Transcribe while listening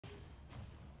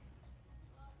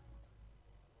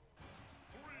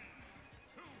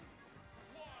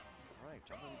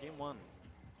Jumping into game one.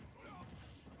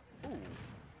 Ooh.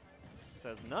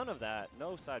 Says none of that.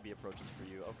 No side B approaches for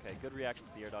you. Okay, good reaction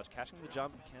to the air dodge. Catching the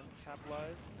jump. Can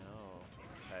capitalize?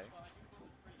 No. Okay.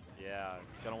 Yeah,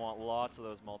 gonna want lots of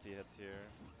those multi-hits here.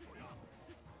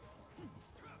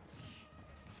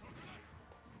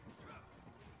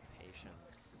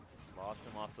 Patience. Lots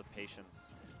and lots of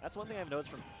patience. That's one thing I've noticed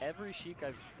from every Sheik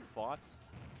I've fought.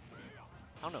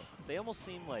 I don't know. They almost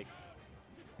seem like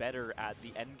better at the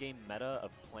endgame meta of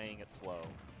playing it slow,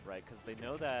 right? Because they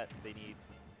know that they need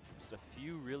just a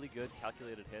few really good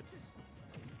calculated hits.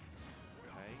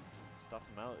 Okay, stuff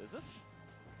him out. Is this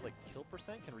like kill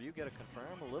percent? Can Ryu get a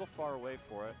confirm? A little far away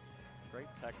for it. Great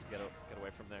tech to get away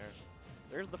from there.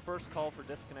 There's the first call for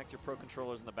disconnect your pro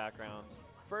controllers in the background.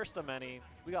 First of many.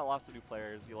 We got lots of new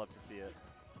players. You'll love to see it.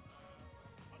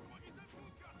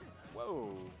 Whoa,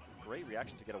 great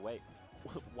reaction to get away.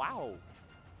 Wow.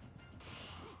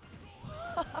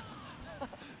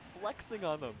 Flexing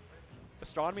on them.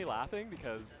 Astronomy laughing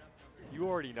because you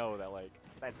already know that, like,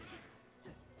 that's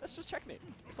just checkmate.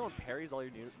 If someone parries all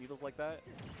your needles like that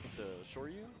into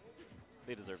Shoryu,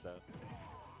 they deserve that.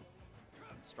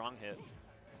 Strong hit.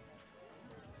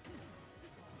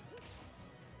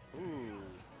 Ooh.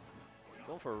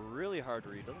 Going for a really hard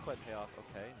read. Doesn't quite pay off.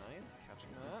 Okay, nice. Catching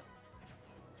that.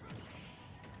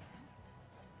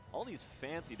 All these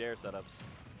fancy dare setups.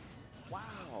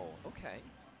 Wow, okay.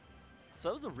 So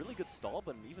that was a really good stall,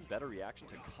 but an even better reaction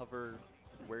to cover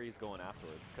where he's going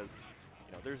afterwards, because,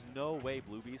 you know, there's no way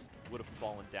bluebeast would have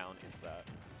fallen down into that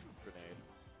grenade.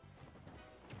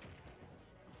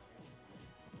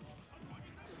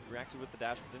 Reacted with the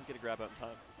dash, but didn't get a grab out in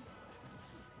time.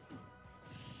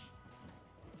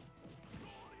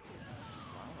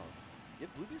 Wow. Yeah,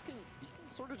 bluebeast can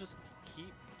sort of just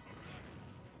keep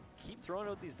throwing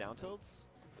out these down tilts.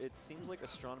 It seems like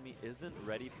Astronomy isn't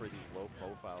ready for these low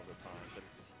profiles at times, and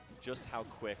just how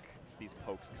quick these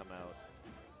pokes come out.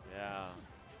 Yeah.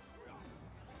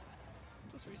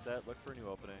 Just reset, look for a new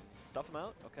opening. Stuff him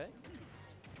out, okay.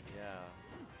 Yeah.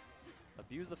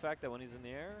 Abuse the fact that when he's in the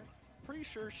air, pretty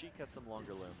sure Sheik has some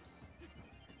longer limbs.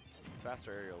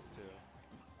 Faster aerials, too.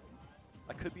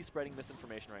 I could be spreading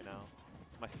misinformation right now.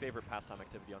 My favorite pastime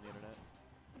activity on the internet.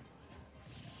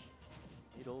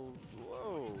 Needles,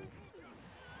 whoa.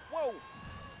 Whoa!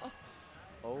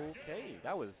 Okay,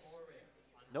 that was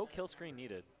no kill screen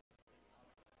needed.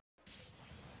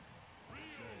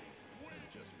 Has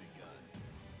just begun.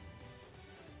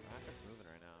 Racket's moving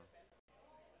right now.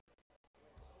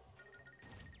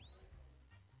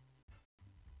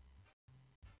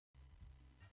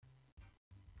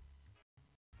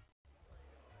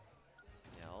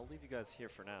 Yeah, I'll leave you guys here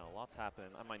for now. Lots happen.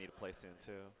 I might need to play soon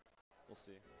too. We'll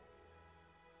see.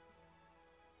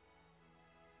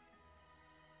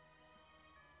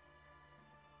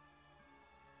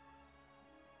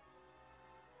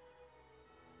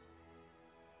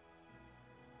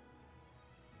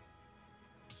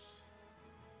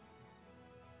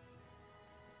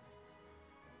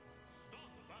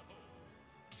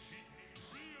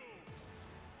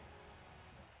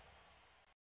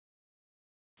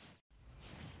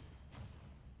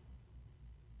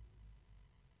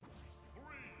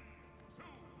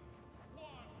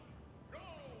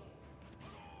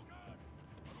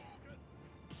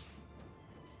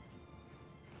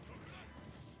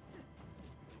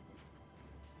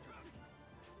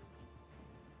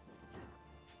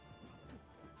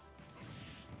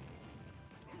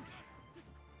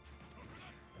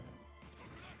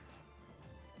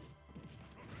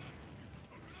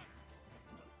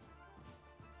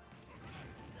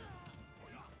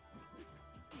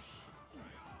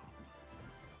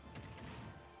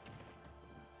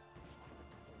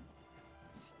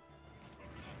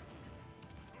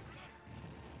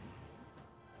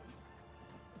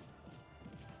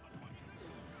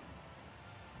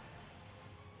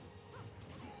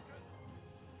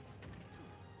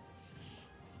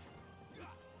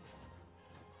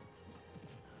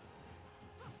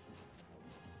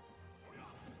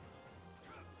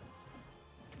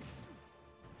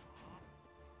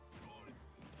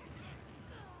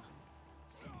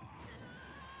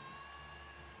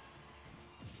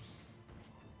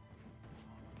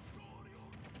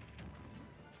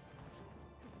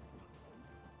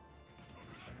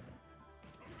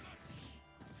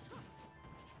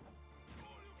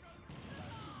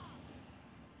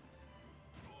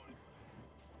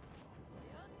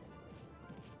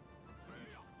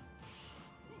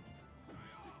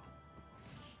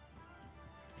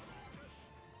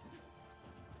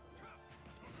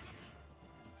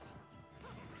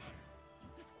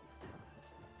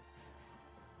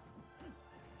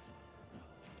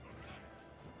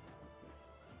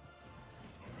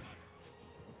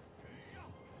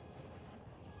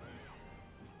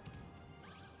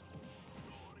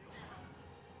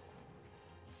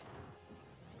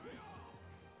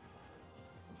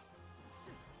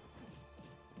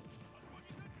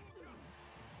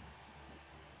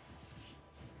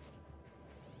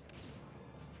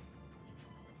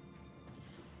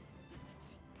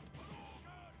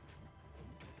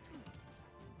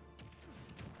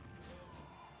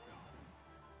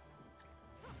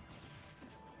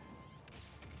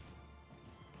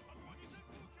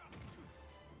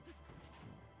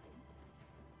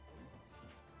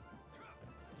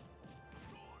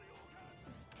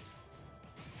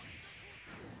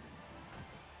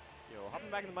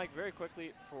 jumping back in the mic very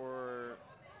quickly for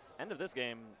end of this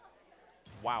game.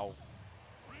 Wow.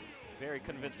 Very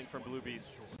convincing from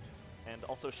bluebeast. And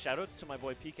also shoutouts to my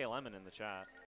boy PK Lemon in the chat.